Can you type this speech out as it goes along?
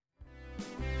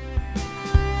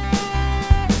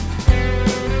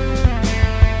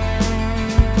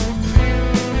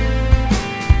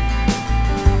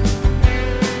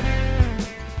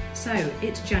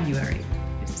January.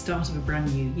 It's the start of a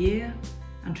brand new year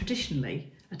and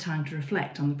traditionally a time to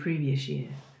reflect on the previous year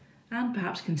and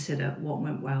perhaps consider what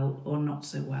went well or not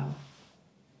so well.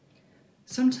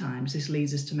 Sometimes this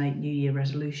leads us to make New Year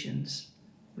resolutions.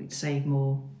 We'd save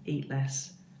more, eat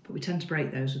less, but we tend to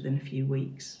break those within a few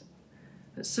weeks.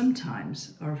 But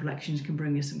sometimes our reflections can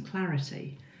bring us some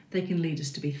clarity. They can lead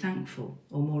us to be thankful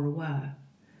or more aware,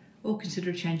 or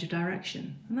consider a change of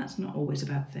direction, and that's not always a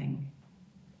bad thing.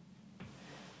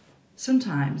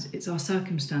 Sometimes it's our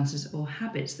circumstances or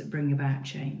habits that bring about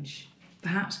change,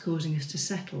 perhaps causing us to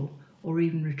settle or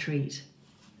even retreat.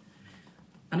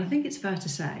 And I think it's fair to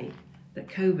say that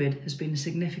COVID has been a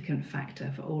significant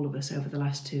factor for all of us over the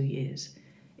last 2 years,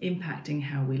 impacting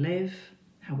how we live,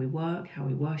 how we work, how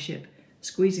we worship,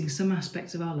 squeezing some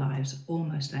aspects of our lives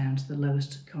almost down to the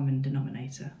lowest common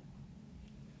denominator.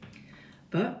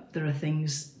 But there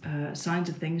are signs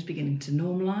of things beginning to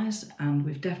normalise, and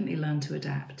we've definitely learned to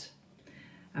adapt.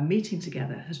 And meeting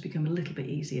together has become a little bit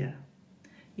easier.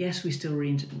 Yes, we still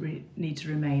need to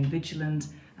remain vigilant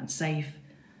and safe,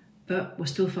 but we're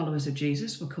still followers of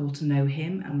Jesus. We're called to know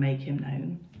him and make him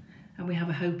known. And we have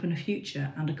a hope and a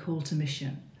future and a call to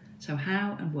mission. So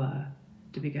how and where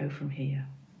do we go from here?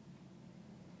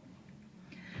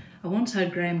 I once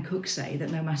heard Graham Cook say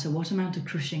that no matter what amount of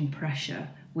crushing pressure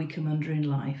we come under in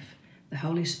life, the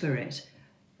Holy Spirit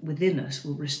within us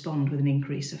will respond with an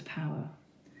increase of power.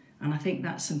 And I think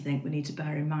that's something we need to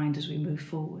bear in mind as we move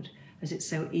forward, as it's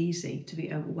so easy to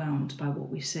be overwhelmed by what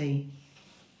we see.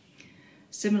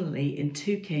 Similarly, in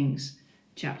 2 Kings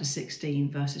chapter 16,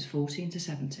 verses 14 to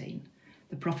 17,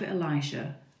 the prophet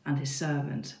Elisha and his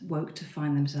servant woke to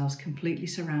find themselves completely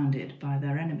surrounded by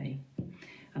their enemy,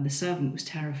 and the servant was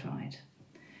terrified.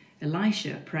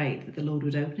 Elisha prayed that the Lord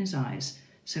would open his eyes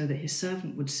so that his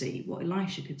servant would see what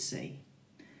Elisha could see.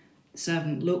 The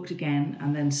servant looked again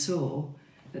and then saw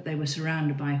that they were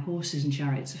surrounded by horses and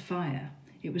chariots of fire.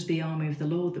 It was the army of the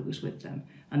Lord that was with them,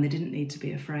 and they didn't need to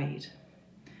be afraid.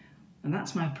 And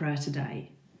that's my prayer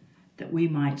today, that we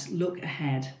might look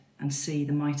ahead and see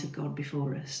the might of God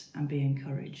before us and be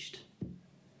encouraged.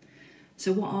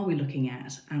 So what are we looking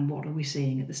at, and what are we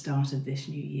seeing at the start of this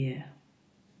new year?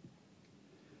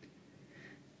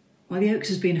 While the Oaks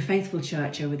has been a faithful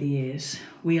church over the years,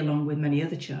 we, along with many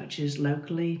other churches,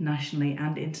 locally, nationally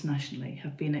and internationally,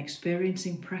 have been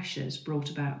experiencing pressures brought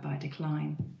about by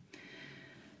decline.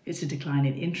 It's a decline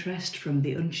in interest from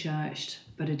the unchurched,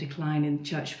 but a decline in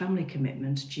church family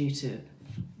commitment due to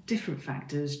different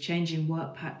factors, changing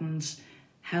work patterns,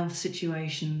 health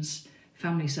situations,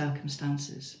 family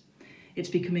circumstances. It's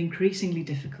become increasingly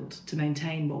difficult to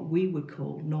maintain what we would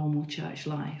call normal church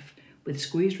life, with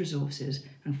squeezed resources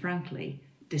and, frankly,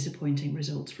 disappointing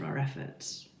results for our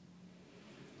efforts.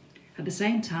 At the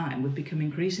same time, we've become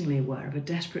increasingly aware of a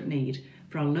desperate need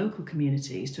for our local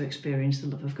communities to experience the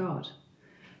love of God.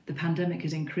 The pandemic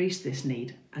has increased this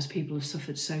need as people have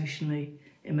suffered socially,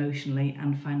 emotionally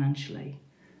and financially,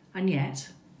 and yet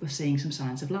we're seeing some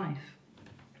signs of life.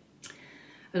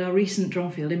 At our recent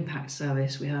Dronfield Impact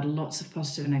Service, we heard lots of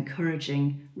positive and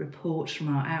encouraging reports from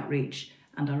our outreach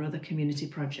and our other community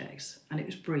projects, and it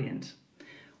was brilliant.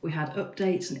 We had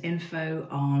updates and info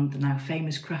on the now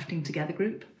famous Crafting Together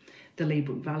group, the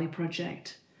Leabrook Valley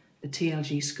project, the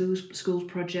TLG Schools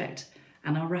project,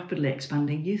 and our rapidly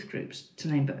expanding youth groups, to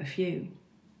name but a few.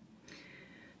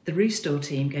 The Restore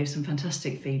team gave some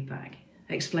fantastic feedback,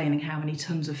 explaining how many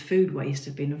tons of food waste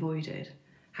have been avoided,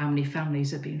 how many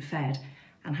families have been fed,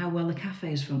 and how well the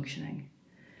cafe is functioning.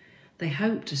 They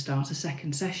hope to start a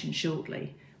second session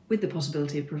shortly, with the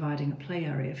possibility of providing a play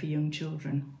area for young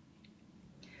children.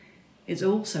 It's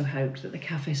also hoped that the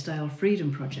Cafe Style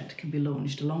Freedom project can be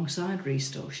launched alongside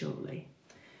Restore shortly.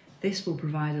 This will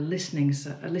provide a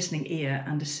listening ear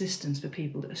and assistance for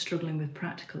people that are struggling with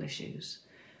practical issues.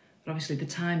 But obviously the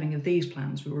timing of these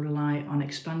plans will rely on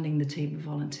expanding the team of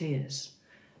volunteers.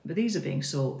 But these are being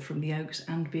sought from the Oaks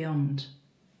and beyond.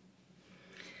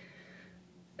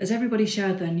 As everybody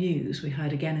shared their news, we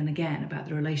heard again and again about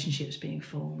the relationships being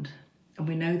formed. And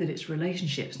we know that it's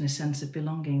relationships and a sense of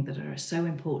belonging that are so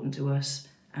important to us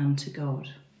and to God.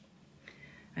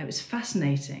 It was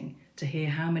fascinating to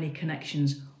hear how many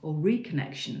connections or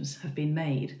reconnections have been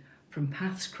made from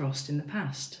paths crossed in the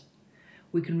past.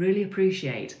 We can really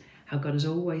appreciate how God has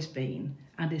always been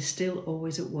and is still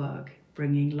always at work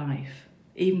bringing life.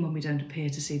 Even when we don't appear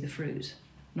to see the fruit,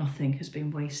 nothing has been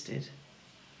wasted.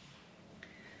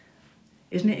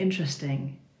 Isn't it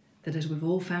interesting that as we've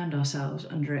all found ourselves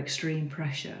under extreme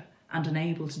pressure and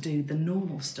unable to do the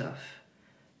normal stuff,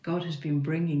 God has been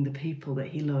bringing the people that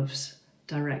he loves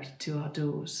direct to our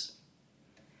doors.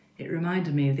 It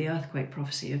reminded me of the earthquake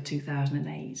prophecy of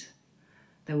 2008.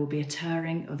 There will be a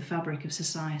tearing of the fabric of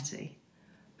society,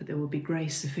 but there will be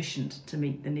grace sufficient to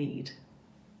meet the need.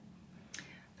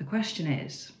 The question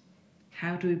is,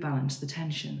 how do we balance the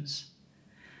tensions?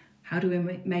 How do we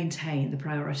maintain the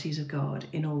priorities of God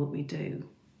in all that we do?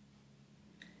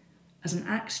 As an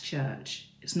Acts church,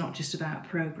 it's not just about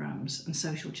programs and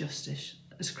social justice,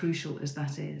 as crucial as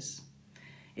that is.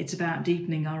 It's about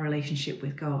deepening our relationship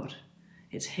with God.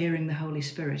 It's hearing the Holy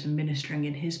Spirit and ministering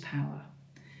in His power.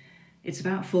 It's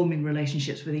about forming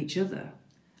relationships with each other,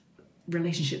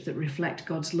 relationships that reflect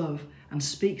God's love and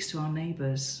speaks to our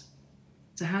neighbours.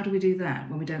 So how do we do that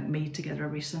when we don't meet together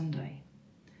every Sunday?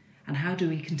 And how do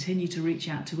we continue to reach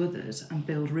out to others and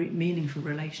build meaningful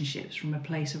relationships from a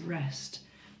place of rest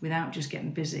without just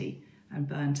getting busy and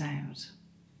burnt out?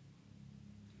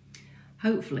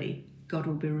 Hopefully, God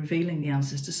will be revealing the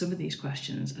answers to some of these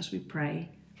questions as we pray,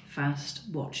 fast,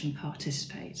 watch and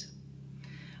participate.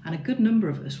 And a good number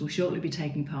of us will shortly be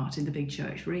taking part in the Big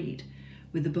Church Read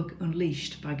with the book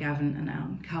Unleashed by Gavin and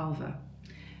Anne Carver.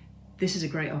 This is a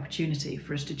great opportunity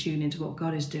for us to tune into what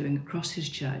God is doing across His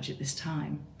church at this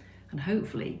time and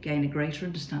hopefully gain a greater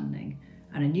understanding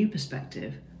and a new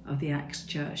perspective of the Acts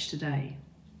church today.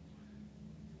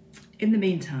 In the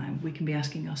meantime, we can be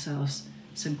asking ourselves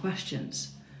some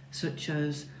questions, such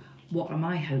as, what are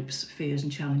my hopes, fears and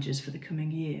challenges for the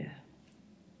coming year?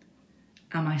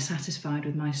 Am I satisfied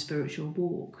with my spiritual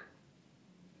walk?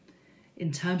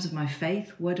 In terms of my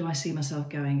faith, where do I see myself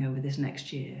going over this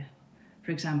next year?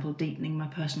 For example, deepening my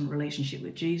personal relationship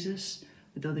with Jesus,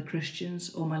 with other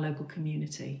Christians or my local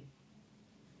community.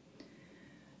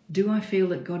 Do I feel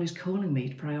that God is calling me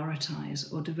to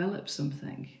prioritise or develop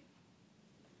something?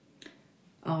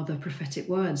 Are there prophetic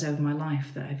words over my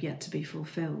life that have yet to be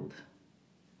fulfilled?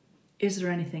 Is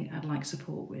there anything I'd like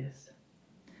support with?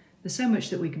 There's so much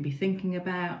that we can be thinking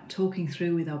about, talking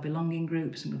through with our belonging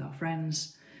groups and with our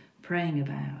friends, praying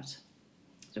about.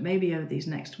 So maybe over these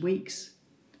next weeks,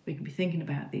 we can be thinking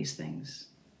about these things.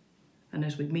 And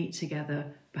as we meet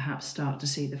together, perhaps start to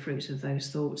see the fruit of those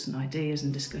thoughts and ideas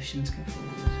and discussions go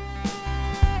forward.